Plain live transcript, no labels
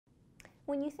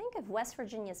When you think of West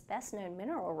Virginia's best-known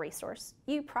mineral resource,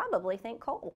 you probably think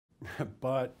coal.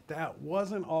 But that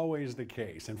wasn't always the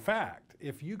case. In fact,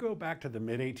 if you go back to the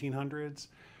mid-1800s,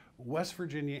 West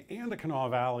Virginia and the Kanawha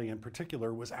Valley in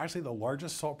particular was actually the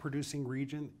largest salt-producing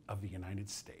region of the United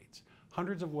States.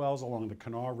 Hundreds of wells along the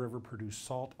Kanawha River produce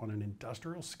salt on an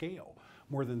industrial scale,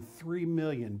 more than 3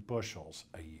 million bushels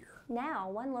a year. Now,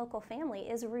 one local family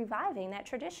is reviving that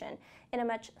tradition in a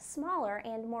much smaller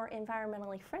and more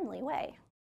environmentally friendly way.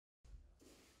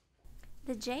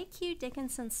 The J.Q.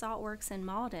 Dickinson Salt Works in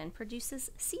Malden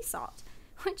produces sea salt,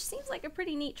 which seems like a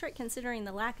pretty neat trick considering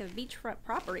the lack of beachfront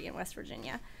property in West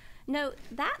Virginia. Note,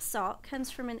 that salt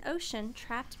comes from an ocean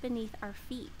trapped beneath our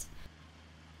feet.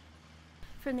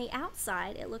 From the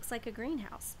outside, it looks like a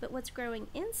greenhouse, but what's growing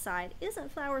inside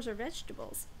isn't flowers or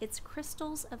vegetables, it's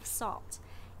crystals of salt.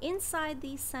 Inside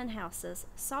these sun houses,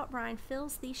 salt brine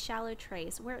fills these shallow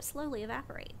trays where it slowly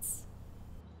evaporates.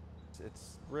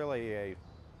 It's really a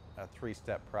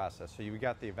three-step process. So you've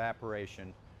got the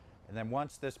evaporation, and then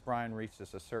once this brine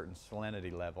reaches a certain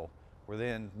salinity level, we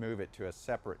then move it to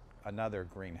another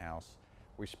greenhouse.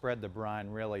 We spread the brine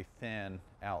really thin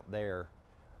out there,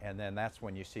 and then that's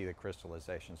when you see the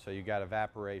crystallization. So you got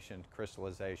evaporation,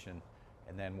 crystallization,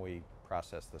 and then we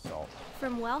process the salt.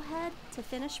 From wellhead to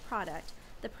finished product,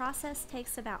 the process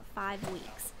takes about 5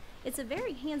 weeks. It's a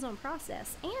very hands-on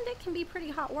process, and it can be pretty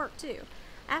hot work too.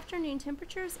 Afternoon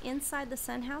temperatures inside the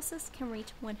sun houses can reach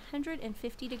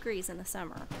 150 degrees in the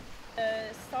summer.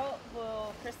 The salt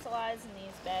will crystallize in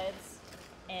these beds,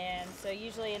 and so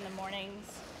usually in the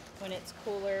mornings when it's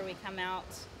cooler, we come out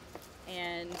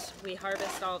and we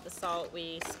harvest all of the salt.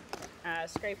 We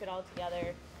scrape it all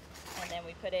together, and then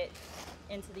we put it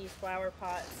into these flower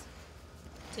pots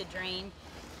to drain,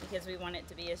 because we want it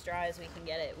to be as dry as we can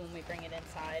get it when we bring it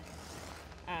inside.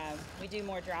 We do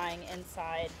more drying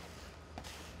inside,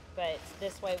 but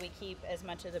this way we keep as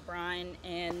much of the brine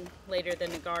and later the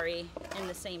nagari in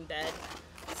the same bed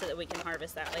so that we can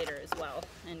harvest that later as well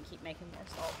and keep making more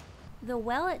salt. The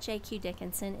well at J.Q.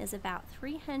 Dickinson is about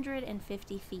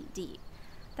 350 feet deep.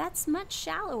 That's much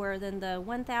shallower than the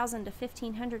 1,000 to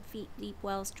 1,500 feet deep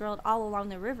wells drilled all along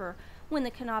the river when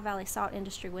the Kanawha Valley salt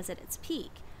industry was at its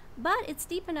peak. But it's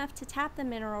deep enough to tap the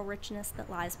mineral richness that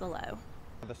lies below.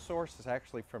 The source is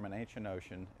actually from an ancient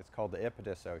ocean. It's called the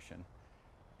Iapetus Ocean.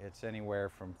 It's anywhere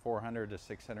from 400 to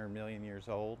 600 million years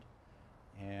old,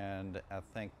 and I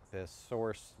think the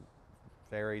source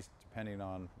varies depending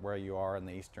on where you are in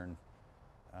the eastern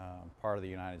part of the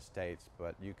United States,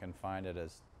 but you can find it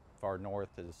as far north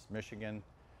as Michigan,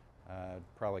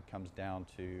 probably comes down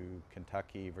to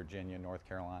Kentucky, Virginia, North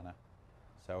Carolina.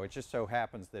 So it just so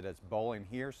happens that it's bowling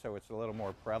here, so it's a little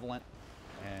more prevalent,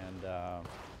 and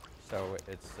so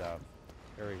it's a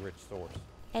very rich source.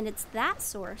 And it's that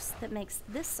source that makes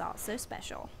this salt so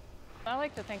special. I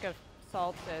like to think of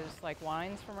salts as like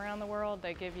wines from around the world.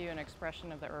 They give you an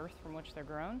expression of the earth from which they're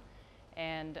grown.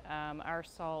 And our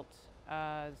salt's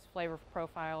flavor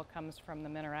profile comes from the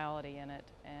minerality in it.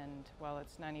 And while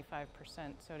it's 95%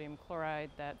 sodium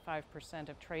chloride, that 5%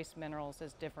 of trace minerals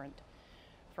is different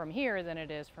from here than it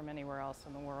is from anywhere else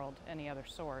in the world, any other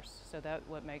source. So that's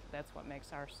what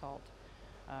makes our salt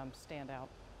stand out.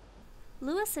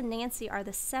 Lewis and Nancy are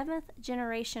the 7th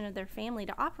generation of their family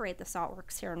to operate the salt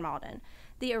works here in Malden.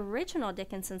 The original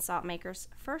Dickinson salt makers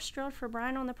first drilled for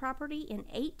brine on the property in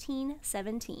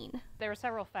 1817. There were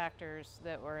several factors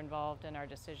that were involved in our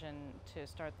decision to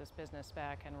start this business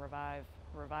back and revive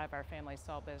our family's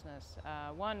salt business.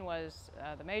 One was,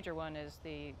 the major one is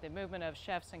the movement of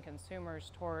chefs and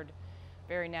consumers toward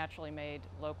very naturally made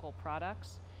local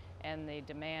products. And the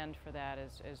demand for that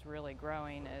is really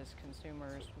growing as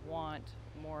consumers want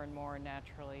more and more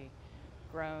naturally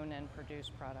grown and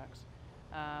produced products.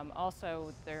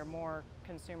 Also, there are more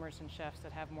consumers and chefs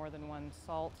that have more than one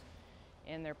salt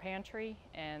in their pantry,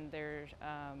 and they're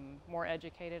more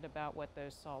educated about what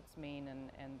those salts mean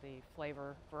and the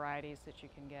flavor varieties that you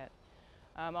can get.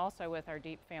 Also, with our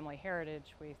deep family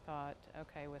heritage, we thought,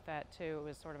 okay, with that too, it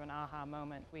was sort of an aha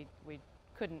moment. We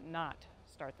couldn't not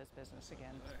start this business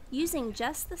again. Using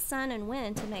just the sun and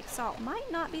wind to make salt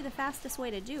might not be the fastest way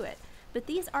to do it, but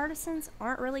these artisans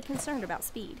aren't really concerned about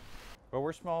speed. Well,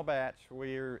 we're small batch.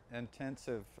 We're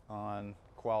intensive on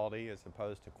quality as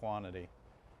opposed to quantity,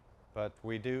 but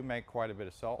we do make quite a bit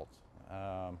of salt.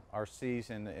 Our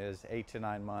season is 8 to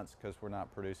 9 months because we're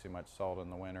not producing much salt in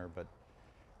the winter, but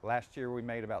last year we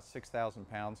made about 6,000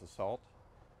 pounds of salt.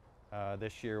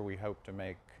 This year we hope to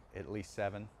make at least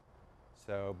 7.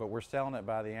 So, but we're selling it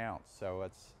by the ounce, so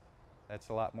that's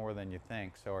a lot more than you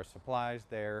think. So our supply's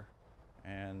there,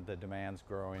 and the demand's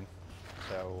growing.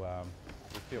 So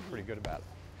we feel pretty good about it.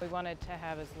 We wanted to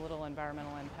have as little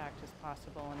environmental impact as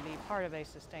possible and be part of a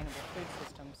sustainable food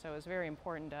system. So it was very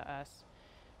important to us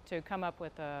to come up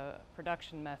with a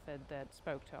production method that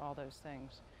spoke to all those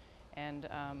things. And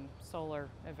solar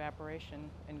evaporation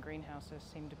in greenhouses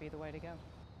seemed to be the way to go.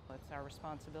 It's our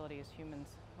responsibility as humans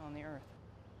on the earth.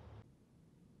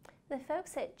 The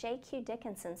folks at J.Q.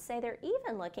 Dickinson say they're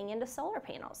even looking into solar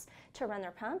panels to run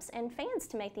their pumps and fans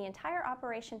to make the entire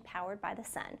operation powered by the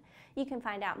sun. You can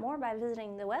find out more by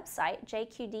visiting the website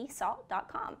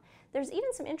jqdsalt.com. There's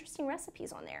even some interesting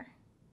recipes on there.